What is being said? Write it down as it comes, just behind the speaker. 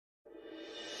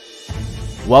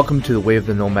Welcome to the Way of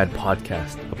the Nomad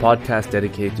podcast, a podcast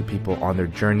dedicated to people on their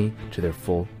journey to their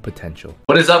full potential.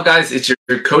 What is up, guys? It's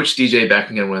your coach DJ back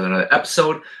again with another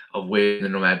episode of Way of the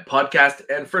Nomad podcast.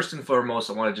 And first and foremost,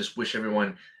 I want to just wish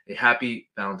everyone a happy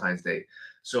Valentine's Day.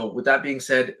 So with that being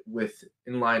said,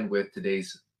 in line with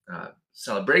today's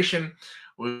celebration,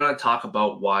 we're going to talk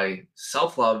about why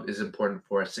self-love is important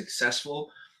for a successful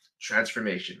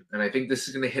transformation. And I think this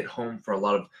is going to hit home for a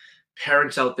lot of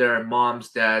parents out there, moms,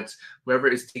 dads, whoever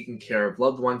is taking care of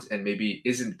loved ones and maybe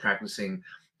isn't practicing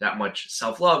that much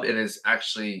self-love and is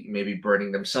actually maybe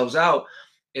burning themselves out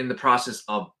in the process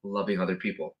of loving other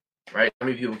people, right? How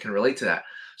many people can relate to that?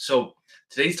 So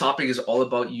today's topic is all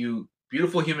about you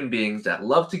beautiful human beings that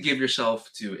love to give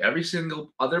yourself to every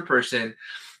single other person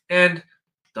and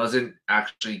doesn't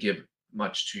actually give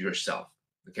much to yourself.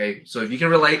 Okay, so if you can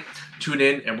relate, tune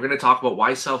in, and we're going to talk about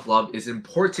why self-love is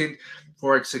important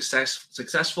for a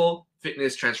successful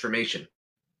fitness transformation.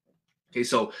 Okay,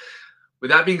 so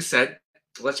with that being said,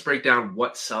 let's break down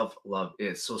what self-love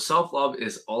is. So self-love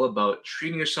is all about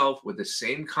treating yourself with the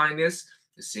same kindness,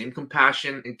 the same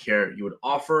compassion and care you would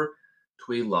offer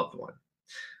to a loved one.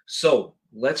 So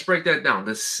let's break that down.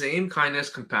 The same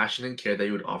kindness, compassion, and care that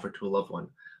you would offer to a loved one.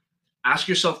 Ask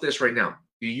yourself this right now.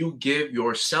 Do you give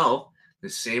yourself the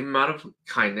same amount of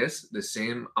kindness, the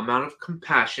same amount of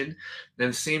compassion, and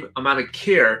the same amount of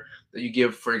care that you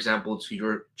give, for example, to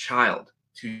your child,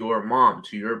 to your mom,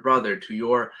 to your brother, to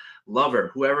your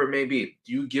lover, whoever it may be?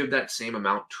 Do you give that same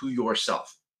amount to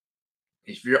yourself?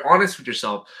 If you're honest with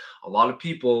yourself, a lot of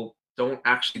people don't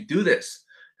actually do this.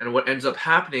 And what ends up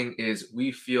happening is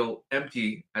we feel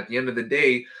empty at the end of the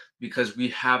day because we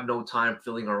have no time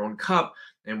filling our own cup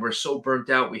and we're so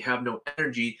burnt out, we have no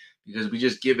energy because we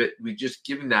just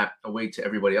giving that away to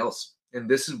everybody else. And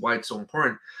this is why it's so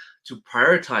important to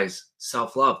prioritize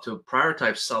self-love, to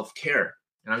prioritize self-care.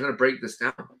 And I'm going to break this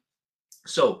down.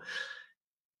 So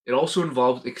it also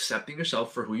involves accepting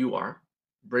yourself for who you are,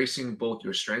 embracing both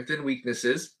your strengths and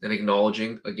weaknesses, and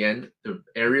acknowledging, again, the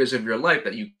areas of your life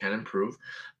that you can improve,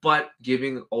 but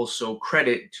giving also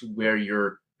credit to where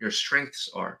your strengths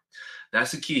are.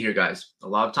 That's the key here, guys. A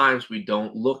lot of times we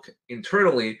don't look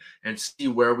internally and see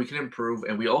where we can improve,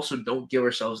 and we also don't give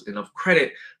ourselves enough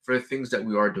credit for the things that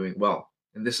we are doing well.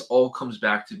 And this all comes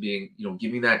back to being,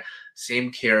 giving that same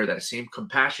care, that same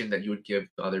compassion that you would give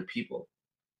to other people.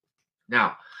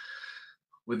 Now,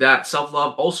 with that,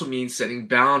 self-love also means setting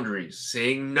boundaries,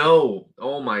 saying no.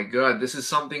 Oh my God, this is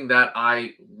something that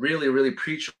I really, really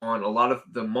preach on. A lot of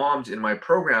the moms in my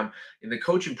program, in the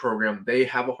coaching program, they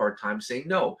have a hard time saying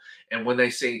no. And when they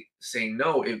say saying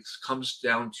no, it comes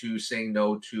down to saying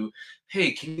no to,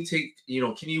 hey, can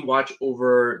you watch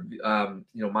over,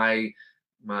 my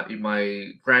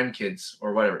grandkids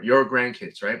or whatever, your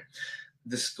grandkids, right?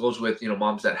 This goes with,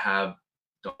 moms that have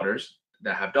daughters.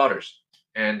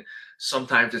 And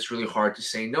sometimes it's really hard to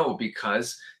say no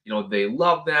because, they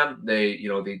love them.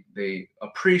 They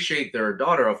appreciate their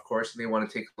daughter, of course, and they want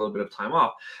to take a little bit of time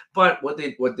off. But what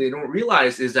they don't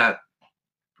realize is that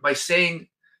by saying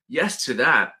yes to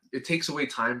that, it takes away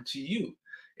time to you.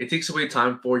 It takes away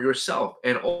time for yourself.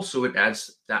 And also it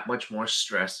adds that much more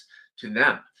stress to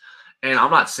them. And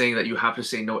I'm not saying that you have to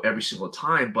say no every single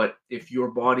time, but if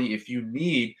you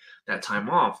need that time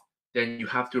off, then you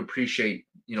have to appreciate,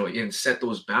 and set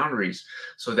those boundaries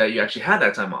so that you actually have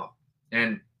that time off.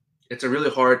 And it's a really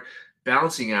hard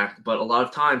balancing act, but a lot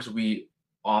of times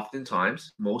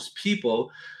most people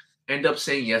end up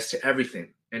saying yes to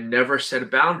everything and never set a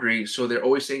boundary. So they're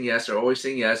always saying yes,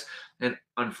 and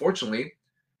unfortunately,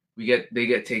 they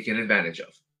get taken advantage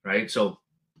of, right? So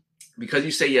because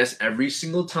you say yes every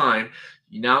single time,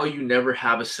 now you never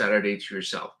have a Saturday to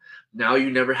yourself. Now you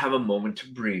never have a moment to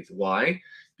breathe. Why?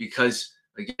 Because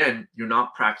again, you're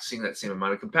not practicing that same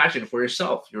amount of compassion for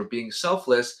yourself. You're being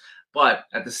selfless, but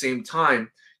at the same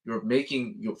time, you're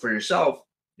for yourself,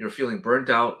 you're feeling burnt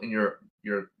out and you're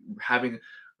having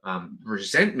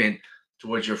resentment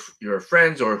towards your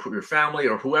friends or your family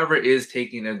or whoever is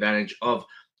taking advantage of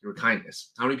your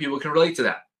kindness. How many people can relate to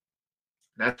that?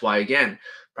 That's why, again,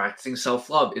 practicing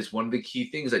self-love is one of the key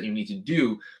things that you need to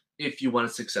do if you want a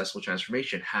successful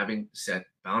transformation. Having set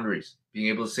boundaries, being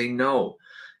able to say no,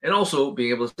 and also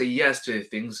being able to say yes to the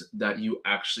things that you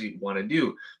actually want to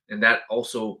do. And that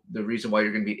also, the reason why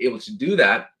you're going to be able to do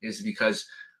that is because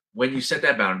when you set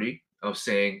that boundary of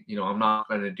saying, I'm not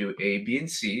going to do A, B, and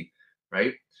C,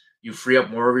 right? You free up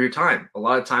more of your time. A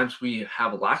lot of times we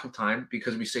have a lack of time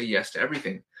because we say yes to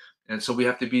everything. And so we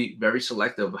have to be very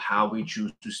selective of how we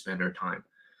choose to spend our time.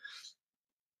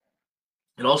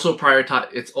 It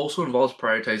also involves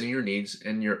prioritizing your needs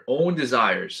and your own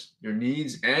desires, your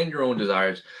needs and your own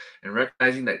desires, and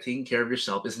recognizing that taking care of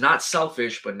yourself is not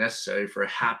selfish but necessary for a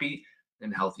happy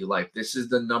and healthy life. This is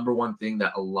the number one thing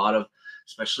that a lot of,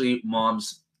 especially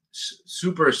moms,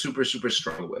 super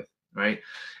struggle with, right?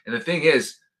 And the thing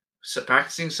is,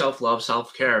 practicing self-love,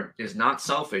 self-care is not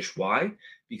selfish. Why?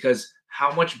 Because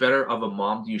how much better of a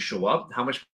mom do you show up? How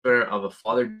much better of a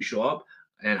father do you show up?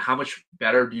 And how much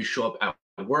better do you show up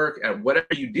at work, at whatever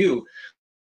you do,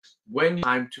 when you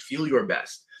time to feel your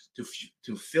best,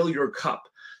 to fill your cup,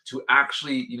 to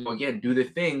actually, again, do the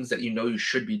things that you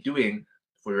should be doing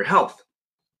for your health,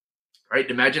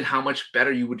 right? Imagine how much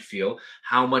better you would feel,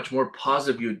 how much more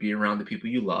positive you would be around the people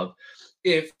you love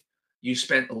if you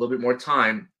spent a little bit more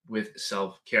time with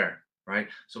self-care, right?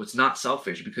 So it's not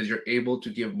selfish because you're able to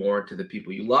give more to the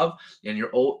people you love, and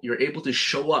you're able to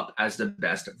show up as the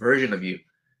best version of you,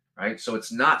 right? So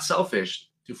it's not selfish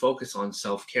to focus on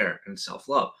self-care and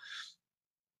self-love.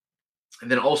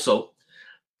 And then also,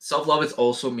 self-love is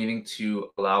also meaning to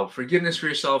allow forgiveness for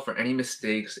yourself for any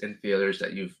mistakes and failures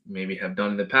that you've maybe have done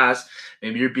in the past.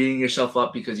 Maybe you're beating yourself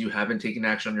up because you haven't taken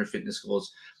action on your fitness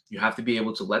goals. You have to be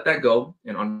able to let that go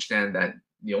and understand that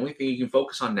the only thing you can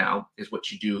focus on now is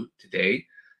what you do today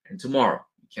and tomorrow.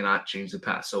 You cannot change the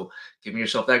past. So giving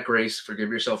yourself that grace, forgive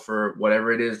yourself for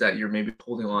whatever it is that you're maybe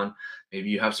holding on.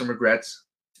 Maybe you have some regrets,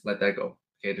 let that go.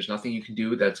 Okay, there's nothing you can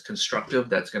do that's constructive,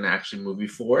 that's going to actually move you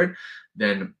forward,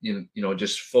 than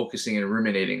just focusing and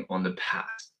ruminating on the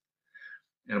past.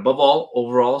 And above all,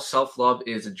 overall, self-love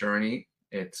is a journey.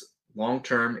 It's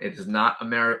long-term. It is not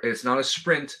it's not a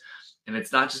sprint, and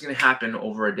it's not just going to happen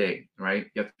over a day, right?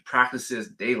 You have to practice this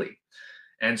daily.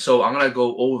 And so I'm going to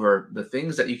go over the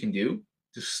things that you can do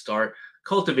to start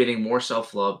cultivating more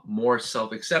self-love, more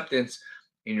self-acceptance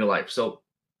in your life. So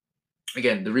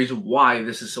again, the reason why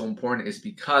this is so important is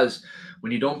because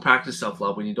when you don't practice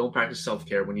self-love, when you don't practice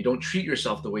self-care, when you don't treat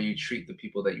yourself the way you treat the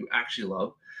people that you actually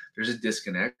love, there's a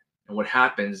disconnect. And what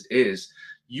happens is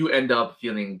you end up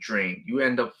feeling drained. You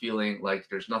end up feeling like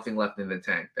there's nothing left in the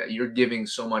tank, that you're giving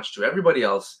so much to everybody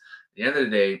else. At the end of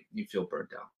the day, you feel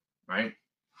burnt out, right?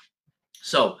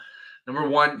 So number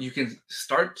one, you can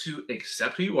start to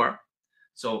accept who you are.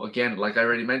 So again, like I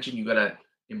already mentioned, you got to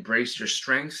embrace your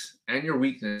strengths and your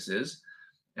weaknesses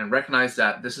and recognize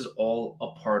that this is all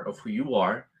a part of who you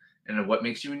are and what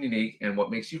makes you unique and what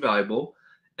makes you valuable.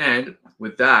 And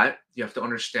with that, you have to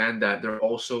understand that there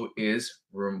also is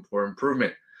room for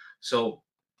improvement. So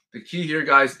the key here,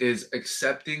 guys, is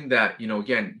accepting that,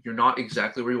 again, you're not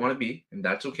exactly where you want to be, and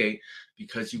that's okay,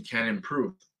 because you can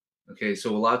improve. Okay,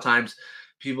 so a lot of times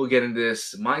people get in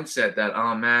this mindset that,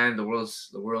 oh man, the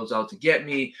world's out to get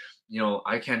me.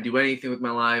 I can't do anything with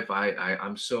my life.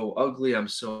 I'm so ugly. I'm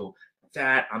so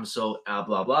fat. I'm so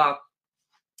blah blah.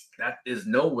 That is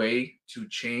no way to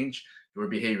change your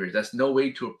behaviors. That's no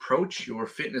way to approach your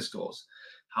fitness goals.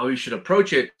 How you should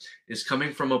approach it is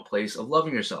coming from a place of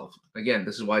loving yourself. Again,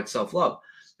 this is why it's self-love,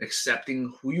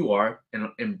 accepting who you are and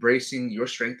embracing your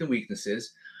strengths and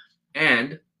weaknesses,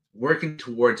 and working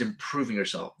towards improving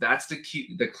yourself. That's the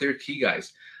key, the clear key,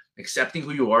 guys. Accepting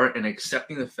who you are and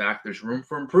accepting the fact there's room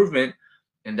for improvement,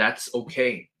 and that's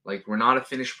okay. Like, we're not a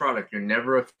finished product. You're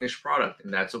never a finished product,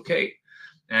 and that's okay.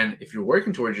 And if you're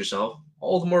working towards yourself,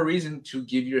 all the more reason to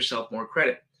give yourself more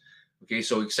credit. Okay,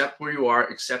 so accept where you are,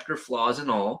 accept your flaws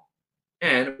and all,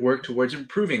 and work towards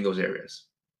improving those areas.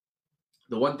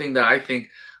 The one thing that I think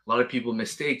a lot of people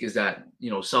mistake is that,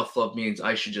 self-love means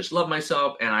I should just love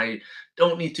myself and I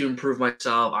don't need to improve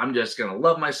myself. I'm just going to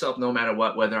love myself no matter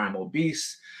what, whether I'm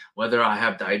obese, whether I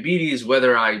have diabetes,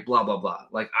 whether I blah, blah, blah.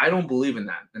 Like, I don't believe in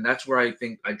that. And that's where I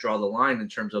think I draw the line in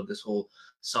terms of this whole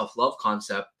self-love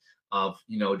concept of,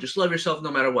 just love yourself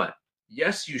no matter what.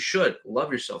 Yes, you should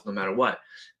love yourself no matter what,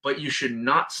 but you should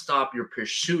not stop your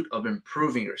pursuit of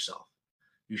improving yourself.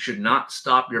 You should not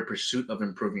stop your pursuit of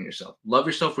improving yourself. Love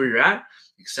yourself where you're at,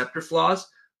 accept your flaws,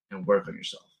 and work on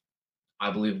yourself.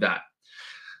 I believe that.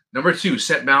 Number two,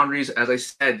 set boundaries. As I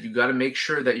said, you got to make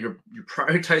sure that you're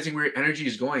prioritizing where your energy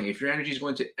is going. If your energy is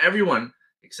going to everyone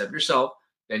except yourself,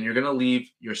 then you're going to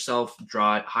leave yourself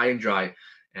high and dry.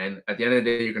 And at the end of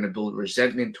the day, you're going to build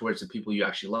resentment towards the people you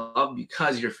actually love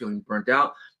because you're feeling burnt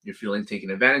out, you're feeling taken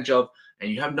advantage of,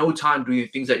 and you have no time doing the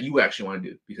things that you actually want to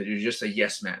do because you're just a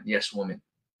yes man, yes woman.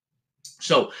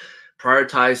 So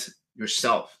prioritize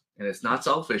yourself. And it's not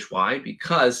selfish. Why?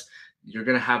 Because you're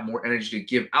going to have more energy to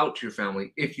give out to your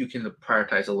family if you can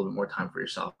prioritize a little bit more time for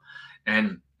yourself.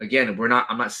 And again,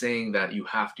 I'm not saying that you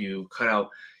have to cut out,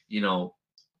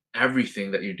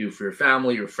 everything that you do for your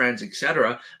family, your friends,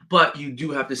 etc. But you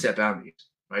do have to set boundaries.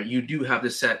 right? You do have to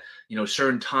set,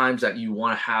 certain times that you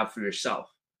want to have for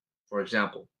yourself, for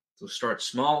example. So start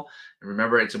small, and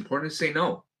remember, it's important to say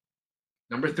no.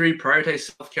 Number 3,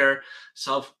 prioritize self-care.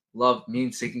 Self-love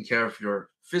means taking care of your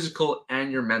physical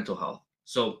and your mental health.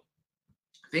 So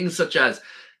things such as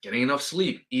getting enough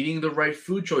sleep, eating the right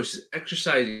food choices,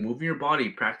 exercising, moving your body,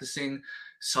 practicing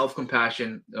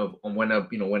self-compassion of on when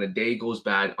a day goes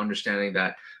bad, understanding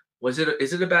that is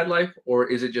it a bad life, or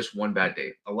is it just one bad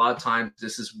day? A lot of times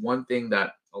this is one thing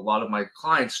that a lot of my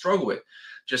clients struggle with.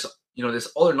 Just this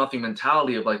all or nothing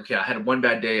mentality of like, okay, I had one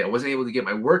bad day, I wasn't able to get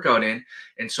my workout in,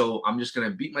 and so I'm just gonna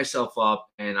beat myself up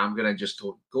and I'm gonna just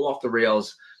go off the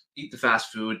rails, eat the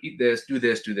fast food, eat this, do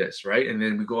this, right? And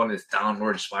then we go on this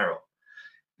downward spiral.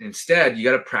 Instead, you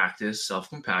got to practice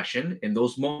self-compassion in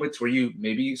those moments where you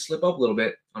maybe slip up a little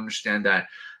bit. Understand that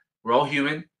we're all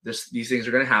human. These things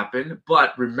are going to happen.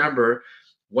 But remember,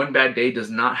 one bad day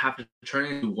does not have to turn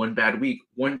into one bad week.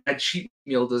 One bad cheat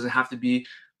meal doesn't have to be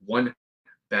one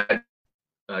bad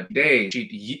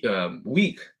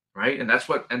week, right? And that's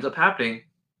what ends up happening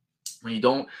when you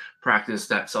don't practice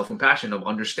that self-compassion of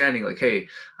understanding, like, hey,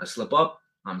 I slip up,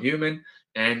 I'm human,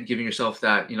 and giving yourself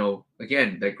that,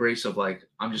 again, that grace of like,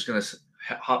 I'm just going to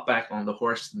hop back on the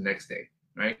horse the next day,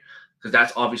 right? Because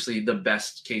that's obviously the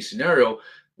best case scenario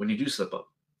when you do slip up.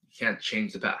 You can't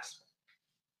change the past.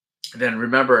 And then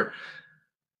remember,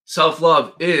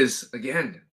 self-love is,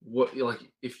 again, what, like,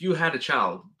 if you had a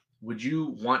child, would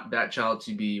you want that child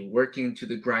to be working to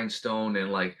the grindstone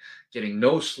and like getting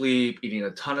no sleep, eating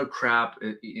a ton of crap,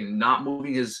 and not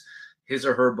moving his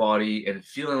or her body and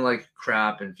feeling like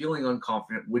crap and feeling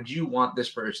unconfident? Would you want this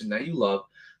person that you love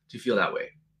to feel that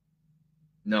way?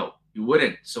 No, you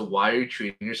wouldn't. So why are you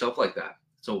treating yourself like that?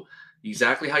 So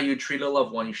exactly how you treat a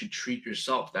loved one, you should treat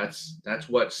yourself. That's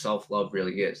what self-love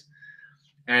really is.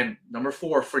 And number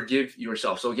 4, forgive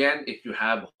yourself. So again, if you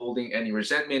have holding any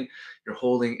resentment, you're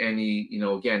holding any,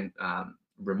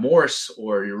 remorse,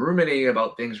 or you're ruminating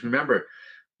about things, remember,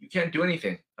 you can't do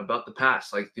anything about the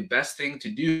past. Like, the best thing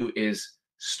to do is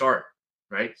start,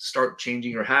 right? Start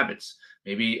changing your habits.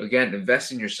 Maybe, again,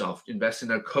 invest in yourself, invest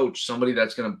in a coach, somebody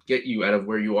that's going to get you out of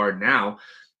where you are now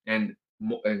and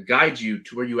guide you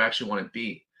to where you actually want to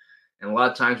be. And a lot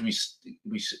of times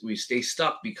we stay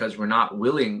stuck because we're not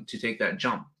willing to take that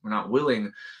jump. We're not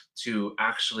willing to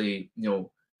actually,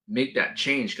 make that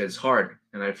change, because it's hard.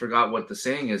 And I forgot what the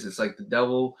saying is. It's like the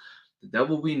devil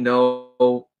we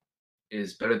know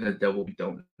is better than the devil we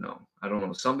don't know. I don't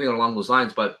know, something along those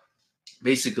lines. But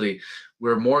basically,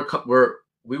 we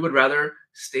would rather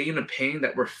stay in a pain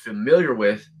that we're familiar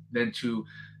with than to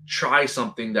try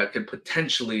something that could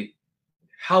potentially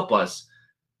help us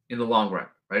in the long run,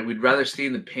 right? We'd rather stay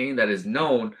in the pain that is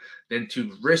known than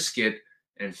to risk it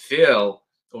and fail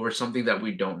over something that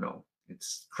we don't know.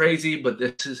 It's crazy, but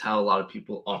this is how a lot of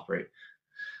people operate.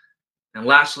 And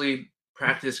lastly,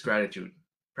 practice gratitude.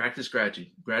 Practice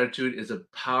gratitude. Gratitude is a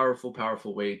powerful,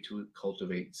 powerful way to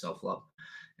cultivate self-love.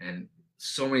 And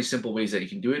so many simple ways that you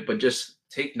can do it, but just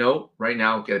take note right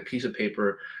now, get a piece of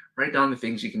paper, write down the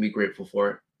things you can be grateful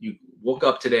for. You woke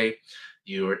up today,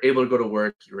 you were able to go to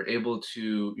work, you were able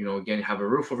to, again, have a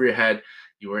roof over your head,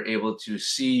 you were able to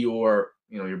see your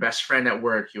best friend at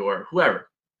work, your whoever,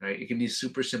 right? It can be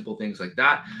super simple things like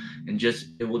that. And just,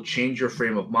 it will change your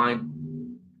frame of mind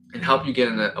and help you get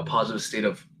in a positive state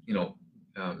of,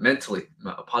 mentally,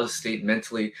 a positive state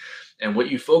mentally. And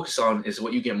what you focus on is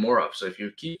what you get more of. So if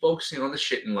you keep focusing on the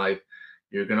shit in life,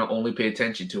 you're going to only pay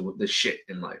attention to the shit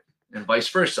in life, and vice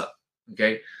versa.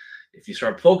 Okay. If you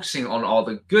start focusing on all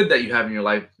the good that you have in your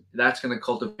life, that's going to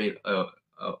cultivate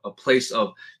a place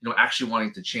of, actually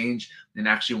wanting to change and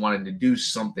actually wanting to do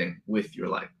something with your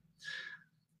life.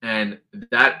 And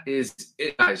that is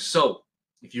it, guys. So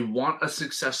if you want a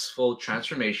successful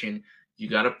transformation, you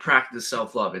got to practice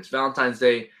self-love. It's Valentine's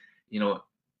Day,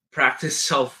 practice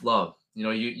self-love.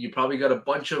 You probably got a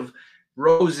bunch of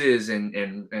roses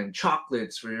and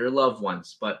chocolates for your loved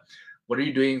ones, but what are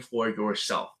you doing for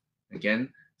yourself?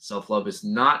 Again, self-love is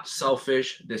not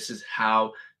selfish. This is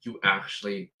how you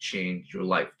actually change your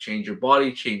life, change your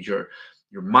body, change your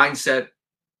mindset.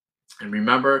 And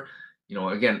remember,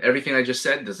 again, everything I just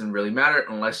said doesn't really matter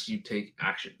unless you take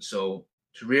action. So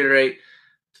to reiterate,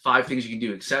 5 things you can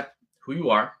do: accept who you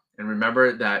are. And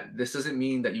remember that this doesn't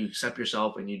mean that you accept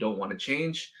yourself and you don't want to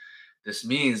change. This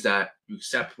means that you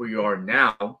accept where you are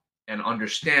now and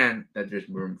understand that there's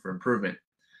room for improvement.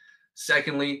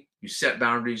 Secondly, you set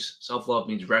boundaries. Self-love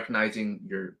means recognizing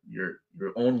your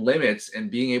own limits and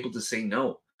being able to say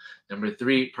no. Number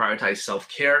 3, prioritize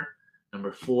self-care.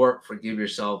 Number 4, forgive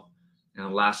yourself.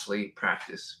 And lastly,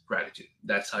 practice gratitude.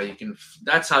 That's how you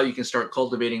can start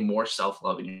cultivating more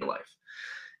self-love in your life.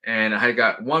 And I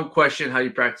got one question: how do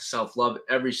you practice self-love?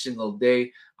 Every single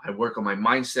day, I work on my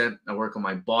mindset, I work on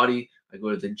my body, I go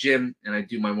to the gym, and I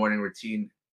do my morning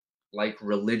routine like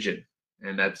religion.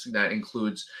 And that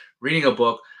includes reading a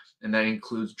book, and that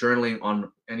includes journaling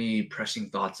on any pressing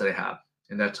thoughts that I have.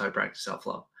 And that's how I practice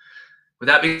self-love. With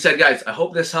that being said, guys, I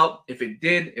hope this helped. If it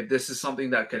did, if this is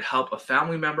something that could help a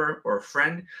family member or a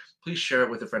friend, please share it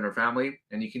with a friend or family.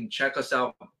 And you can check us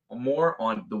out more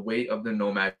on the Way of the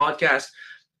Nomad podcast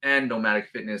and Nomadic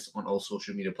Fitness on all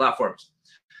social media platforms.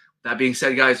 That being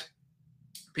said, guys,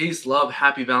 peace, love,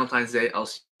 happy Valentine's Day. I'll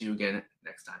see you again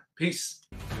next time. Peace.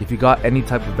 If you got any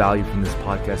type of value from this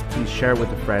podcast, please share it with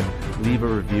a friend, leave a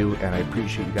review, and I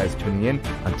appreciate you guys tuning in.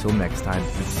 Until next time,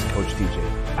 this is Coach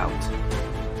DJ, out.